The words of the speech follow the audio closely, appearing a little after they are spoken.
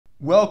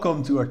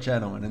Welcome to our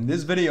channel, and in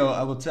this video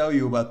I will tell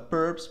you about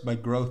Perps by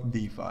Growth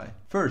DeFi.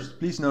 First,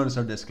 please notice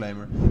our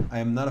disclaimer. I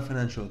am not a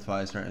financial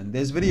advisor and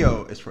this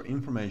video is for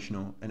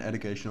informational and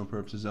educational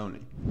purposes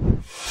only.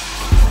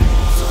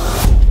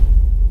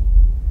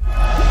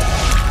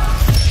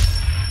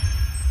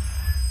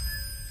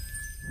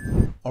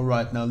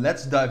 Alright, now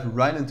let's dive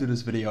right into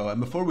this video, and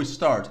before we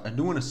start I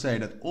do want to say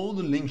that all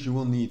the links you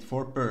will need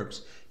for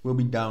Perps will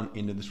be down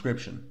in the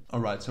description.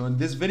 Alright, so in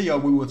this video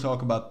we will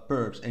talk about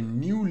Perps, a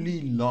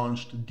newly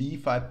launched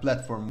DeFi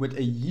platform with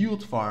a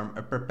yield farm,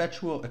 a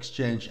perpetual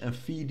exchange and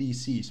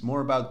VDCs.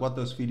 More about what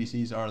those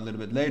VDCs are a little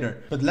bit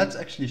later. But let's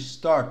actually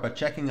start by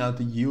checking out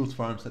the yield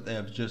farms that they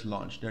have just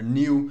launched. They're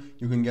new,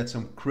 you can get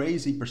some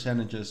crazy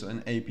percentages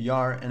in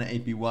APR and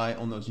APY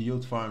on those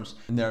yield farms,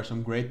 and there are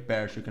some great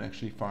pairs you can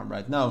actually farm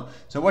right now.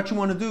 So what you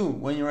want to do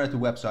when you're at the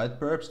website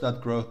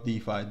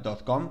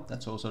perps.growthdefi.com,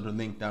 that's also the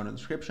link down in the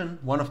description,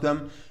 one of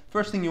them.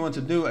 First thing you want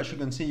to do, as you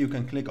can see, you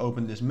can click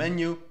open this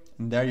menu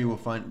and there you will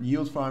find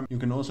yield farm. You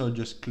can also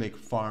just click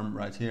farm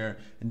right here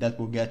and that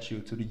will get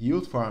you to the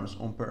yield farms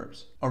on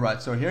Perps.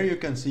 Alright, so here you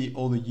can see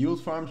all the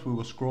yield farms. We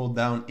will scroll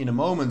down in a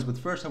moment, but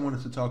first I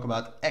wanted to talk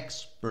about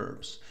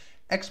xPERPS.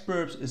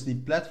 xPERPS is the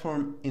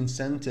platform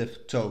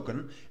incentive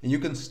token, and you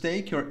can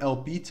stake your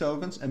LP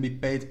tokens and be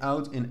paid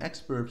out in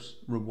xPERPS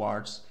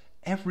rewards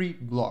every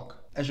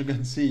block. As you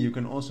can see, you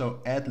can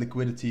also add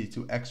liquidity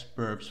to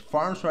xPERPS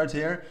farms right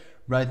here.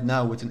 Right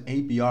now with an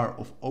APR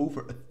of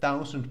over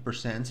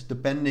 1000%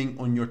 depending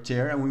on your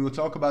tier, and we will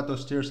talk about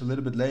those tiers a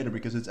little bit later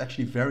because it's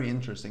actually very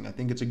interesting. I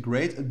think it's a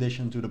great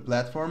addition to the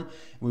platform.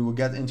 We will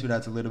get into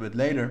that a little bit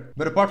later.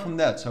 But apart from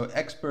that, so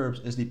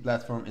xPERPS is the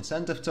platform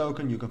incentive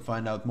token. You can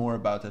find out more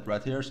about it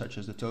right here, such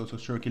as the total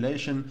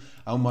circulation,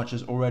 how much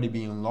is already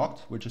being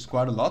unlocked, which is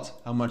quite a lot,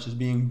 how much is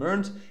being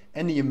burned,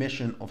 and the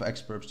emission of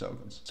xPERPS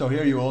tokens. So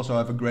here you also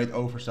have a great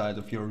oversight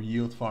of your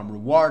yield farm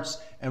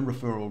rewards and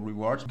referral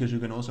rewards, because you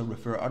can also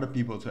refer other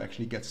people to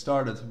actually get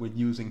started with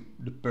using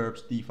the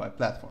Perps DeFi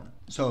platform.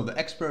 So the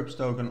xPERPS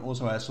token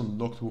also has some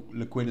locked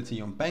liquidity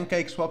on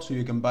PancakeSwap, so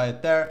you can buy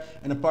it there.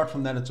 And apart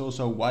from that, it's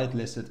also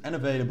whitelisted and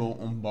available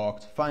on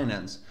Balked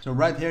Finance. So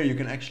right here you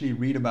can actually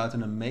read about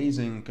an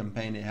amazing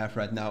campaign they have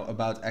right now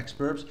about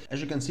xPERPS.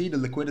 As you can see, the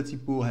liquidity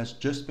pool has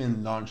just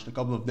been launched a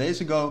couple of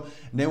days ago.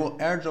 They will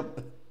airdrop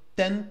a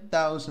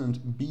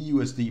 10,000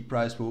 BUSD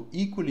price pool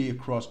equally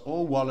across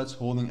all wallets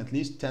holding at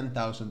least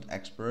 10,000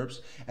 xPERPS,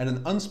 and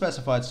an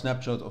unspecified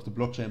snapshot of the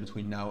blockchain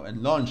between now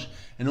and launch,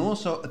 and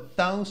also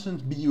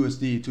 1,000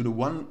 BUSD to the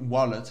one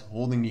wallet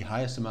holding the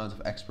highest amount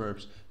of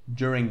xPERPS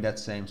during that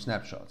same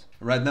snapshot.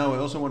 Right now I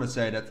also want to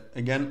say that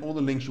again, all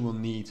the links you will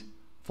need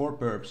for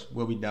Perps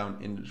will be down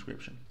in the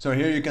description. So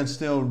here you can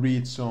still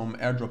read some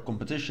airdrop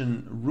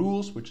competition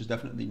rules, which is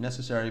definitely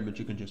necessary, but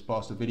you can just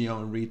pause the video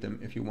and read them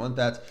if you want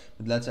that.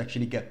 But let's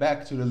actually get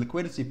back to the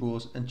liquidity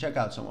pools and check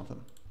out some of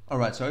them.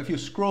 Alright, so if you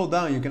scroll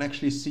down, you can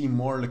actually see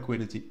more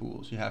liquidity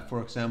pools. You have,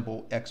 for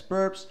example,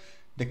 xPERPS,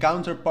 the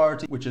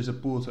counterparty, which is a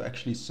pool to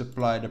actually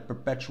supply the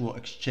perpetual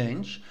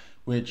exchange,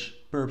 which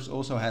Perps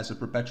also has a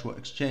perpetual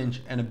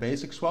exchange and a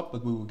basic swap,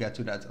 but we will get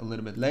to that a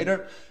little bit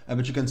later.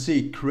 But you can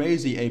see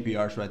crazy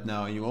APRs right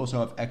now. You also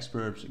have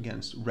xPERPS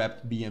against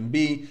wrapped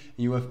BNB. And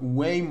you have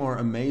way more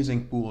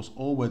amazing pools,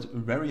 all with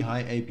very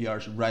high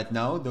APRs right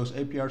now. Those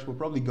APRs will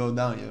probably go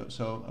down,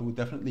 so I would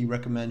definitely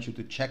recommend you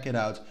to check it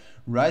out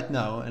right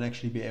now and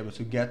actually be able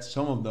to get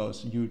some of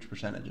those huge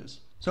percentages.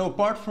 So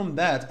apart from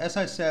that, as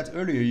I said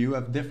earlier, you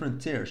have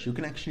different tiers. You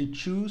can actually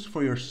choose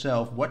for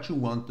yourself what you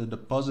want the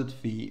deposit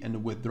fee and the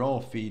withdrawal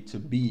fee to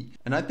be.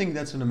 And I think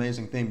that's an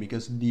amazing thing,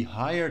 because the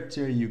higher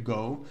tier you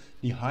go,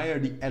 the higher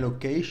the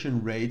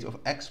allocation rate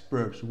of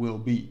xPERPS will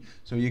be.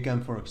 So you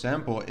can, for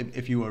example,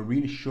 if you are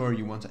really sure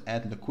you want to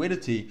add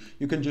liquidity,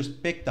 you can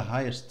just pick the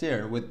highest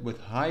tier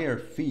with higher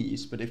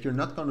fees. But if you're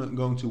not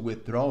going to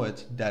withdraw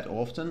it that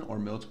often or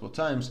multiple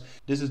times,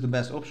 this is the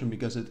best option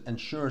because it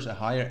ensures a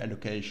higher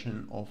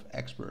allocation of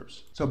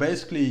xPERPS. So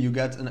basically you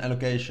get an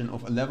allocation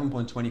of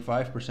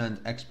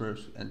 11.25%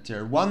 xPERPS and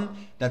tier 1.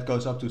 That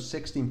goes up to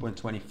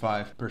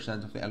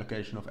 16.25% of the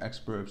allocation of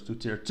xPERPS to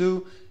tier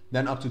 2.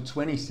 Then up to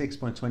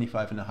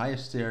 26.25 in the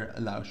highest tier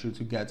allows you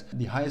to get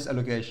the highest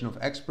allocation of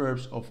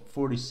xPERPS of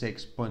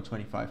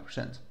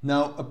 46.25%.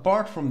 Now,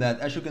 apart from that,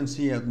 as you can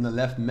see on the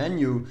left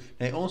menu,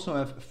 they also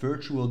have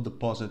virtual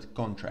deposit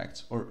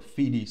contracts, or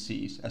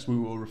VDCs, as we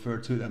will refer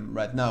to them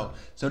right now.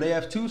 So they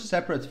have two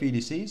separate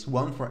VDCs,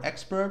 one for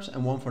xPERPS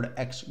and one for the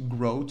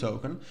xGROW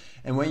token.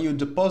 And when you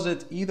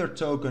deposit either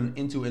token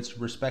into its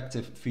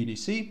respective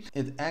VDC,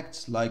 it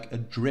acts like a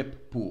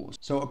drip pool.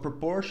 So a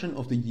proportion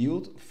of the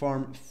yield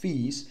farm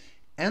fees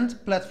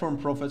and platform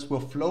profits will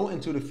flow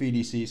into the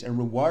VDCs and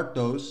reward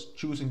those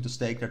choosing to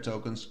stake their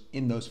tokens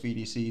in those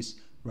VDCs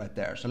right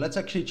there. So let's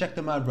actually check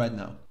them out right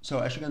now. So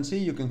as you can see,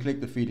 you can click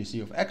the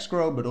VDC of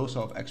xGROW, but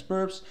also of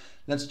xPERPS.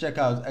 Let's check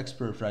out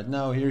xPERPS right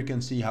now. Here you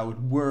can see how it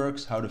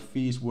works, how the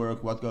fees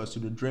work, what goes to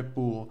the drip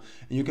pool.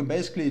 And you can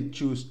basically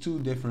choose two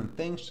different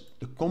things,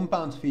 the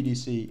compound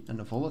VDC and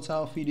the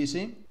volatile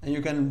VDC. And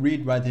you can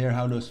read right here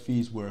how those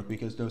fees work,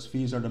 because those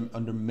fees are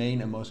the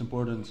main and most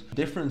important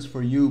difference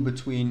for you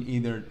between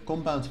either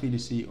compound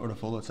VDC or the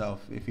volatile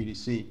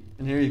VDC.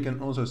 And here you can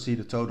also see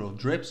the total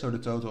drip, so the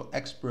total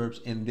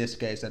xPERPS in this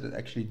case that it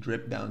actually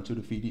dripped down to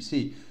the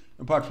VDC.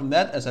 Apart from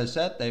that, as I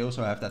said, they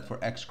also have that for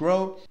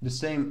xGrow. The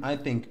same, I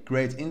think,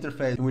 great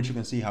interface in which you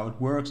can see how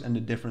it works and the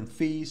different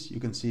fees. You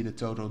can see the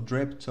total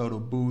drip, total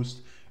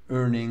boost,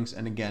 earnings,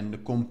 and again, the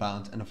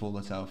compound and the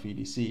volatile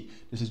VDC.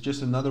 This is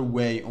just another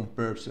way on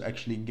Perps to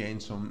actually gain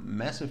some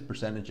massive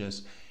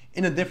percentages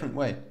in a different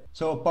way.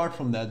 So apart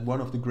from that, one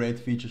of the great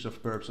features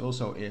of Perps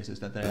also is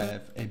that they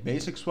have a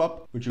basic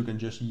swap, which you can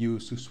just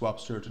use to swap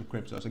certain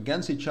cryptos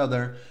against each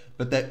other,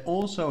 but they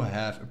also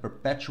have a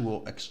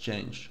perpetual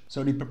exchange.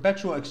 So the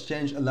perpetual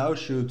exchange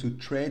allows you to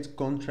trade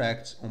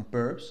contracts on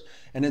Perps,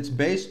 and it's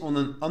based on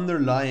an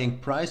underlying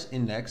price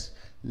index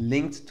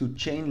linked to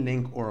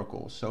Chainlink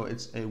oracles. So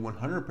it's a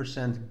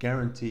 100%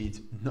 guaranteed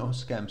no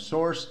scam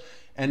source.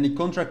 And the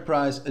contract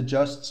price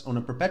adjusts on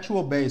a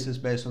perpetual basis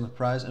based on the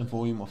price and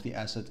volume of the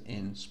asset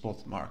in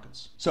spot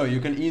markets. So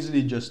you can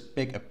easily just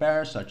pick a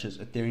pair such as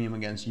Ethereum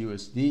against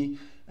USD,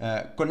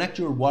 connect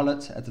your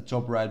wallet at the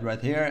top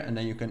right here, and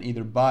then you can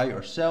either buy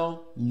or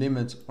sell,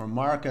 limit or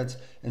market,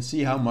 and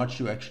see how much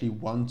you actually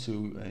want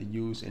to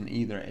use in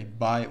either a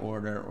buy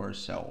order or a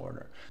sell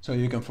order. So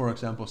you can, for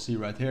example, see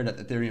right here that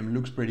Ethereum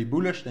looks pretty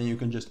bullish. Then you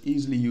can just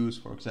easily use,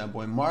 for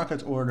example, a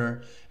market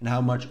order and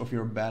how much of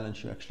your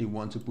balance you actually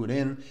want to put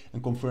in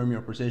and confirm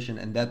your position.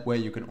 And that way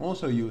you can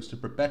also use the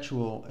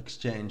perpetual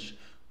exchange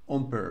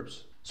on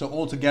Perps. So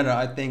altogether,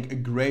 I think a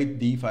great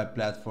DeFi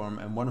platform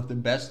and one of the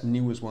best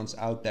newest ones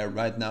out there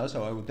right now.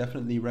 So I would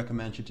definitely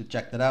recommend you to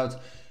check that out.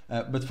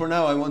 But for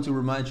now, I want to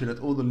remind you that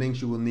all the links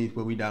you will need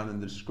will be down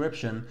in the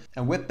description.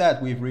 And with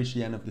that, we've reached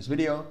the end of this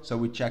video. So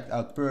we checked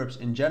out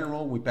Perps in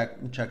general. We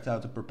checked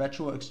out the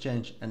perpetual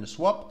exchange and the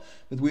swap,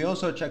 but we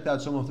also checked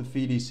out some of the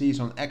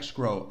VDCs on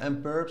xGrow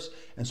and Perps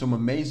and some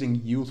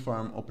amazing yield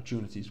farm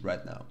opportunities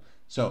right now.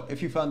 So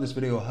if you found this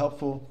video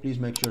helpful, please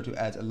make sure to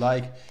add a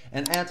like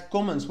and add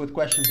comments with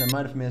questions I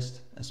might have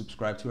missed and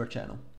subscribe to our channel.